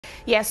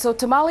Yes, so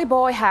Tamale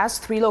Boy has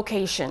 3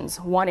 locations,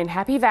 one in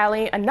Happy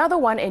Valley, another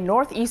one in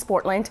Northeast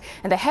Portland,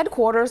 and the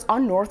headquarters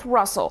on North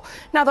Russell.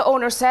 Now, the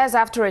owner says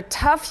after a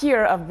tough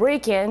year of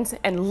break-ins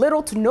and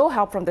little to no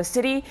help from the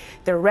city,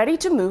 they're ready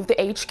to move the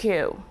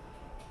HQ.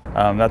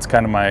 That's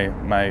kind of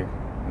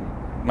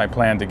my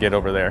plan to get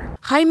over there.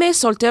 Jaime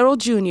Soltero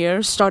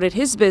Jr. started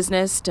his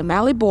business,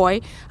 Tamale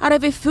Boy, out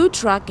of a food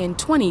truck in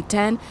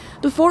 2010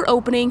 before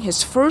opening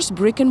his first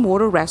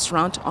brick-and-mortar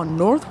restaurant on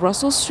North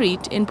Russell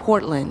Street in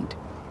Portland.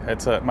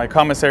 It's my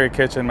commissary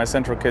kitchen, my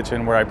central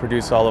kitchen, where I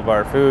produce all of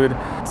our food.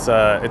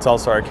 It's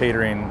also our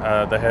catering,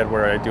 the head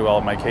where I do all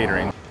of my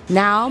catering.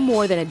 Now,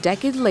 more than a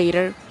decade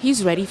later,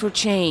 he's ready for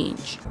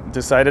change.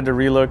 Decided to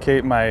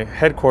relocate my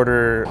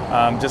headquarters.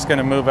 I'm just going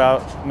to move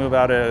out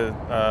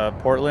of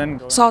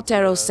Portland.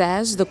 Soltero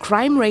says the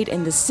crime rate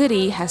in the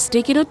city has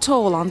taken a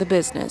toll on the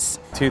business.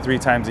 2-3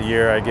 times a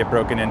year I get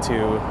broken into,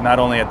 not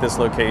only at this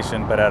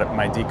location, but at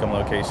my Decom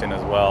location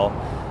as well.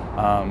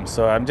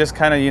 So I'm just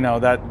kind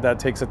of, that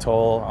takes a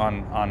toll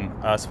on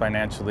us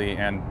financially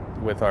and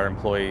with our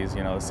employees,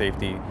 the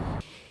safety.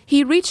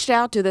 He reached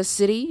out to the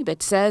city,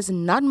 but says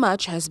not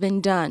much has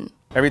been done.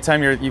 Every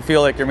time you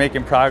feel like you're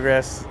making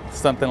progress,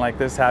 something like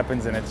this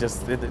happens, and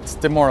it's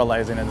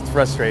demoralizing and it's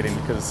frustrating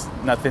because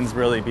nothing's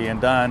really being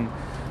done.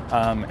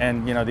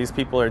 And these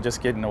people are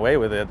just getting away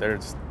with it.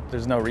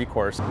 There's no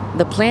recourse.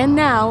 The plan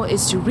now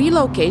is to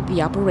relocate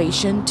the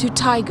operation to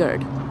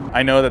Tigard.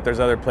 I know that there's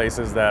other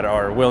places that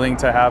are willing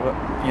to have,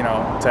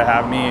 to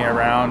have me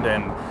around,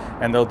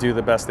 and they'll do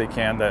the best they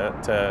can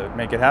to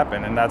make it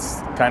happen. And that's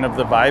kind of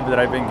the vibe that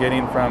I've been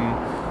getting from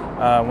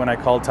when I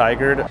called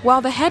Tigard. While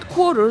the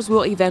headquarters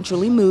will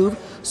eventually move,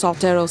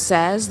 Soltero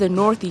says the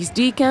Northeast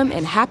Decom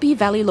and Happy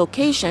Valley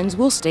locations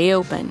will stay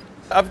open.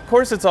 Of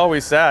course, it's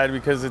always sad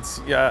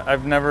because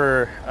I've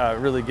never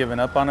really given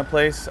up on a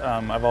place.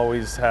 I've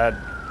always had,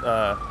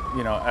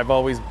 I've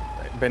always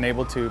been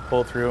able to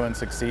pull through and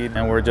succeed,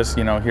 and we're just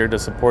here to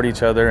support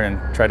each other and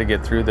try to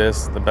get through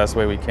this the best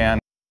way we can.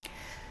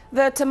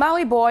 The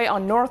Tamale Boy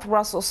on North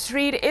Russell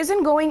Street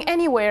isn't going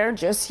anywhere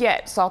just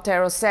yet.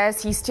 Soltero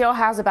says he still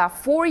has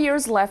about 4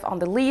 years left on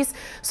the lease,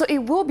 so it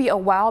will be a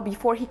while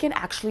before he can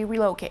actually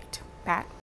relocate. Pat?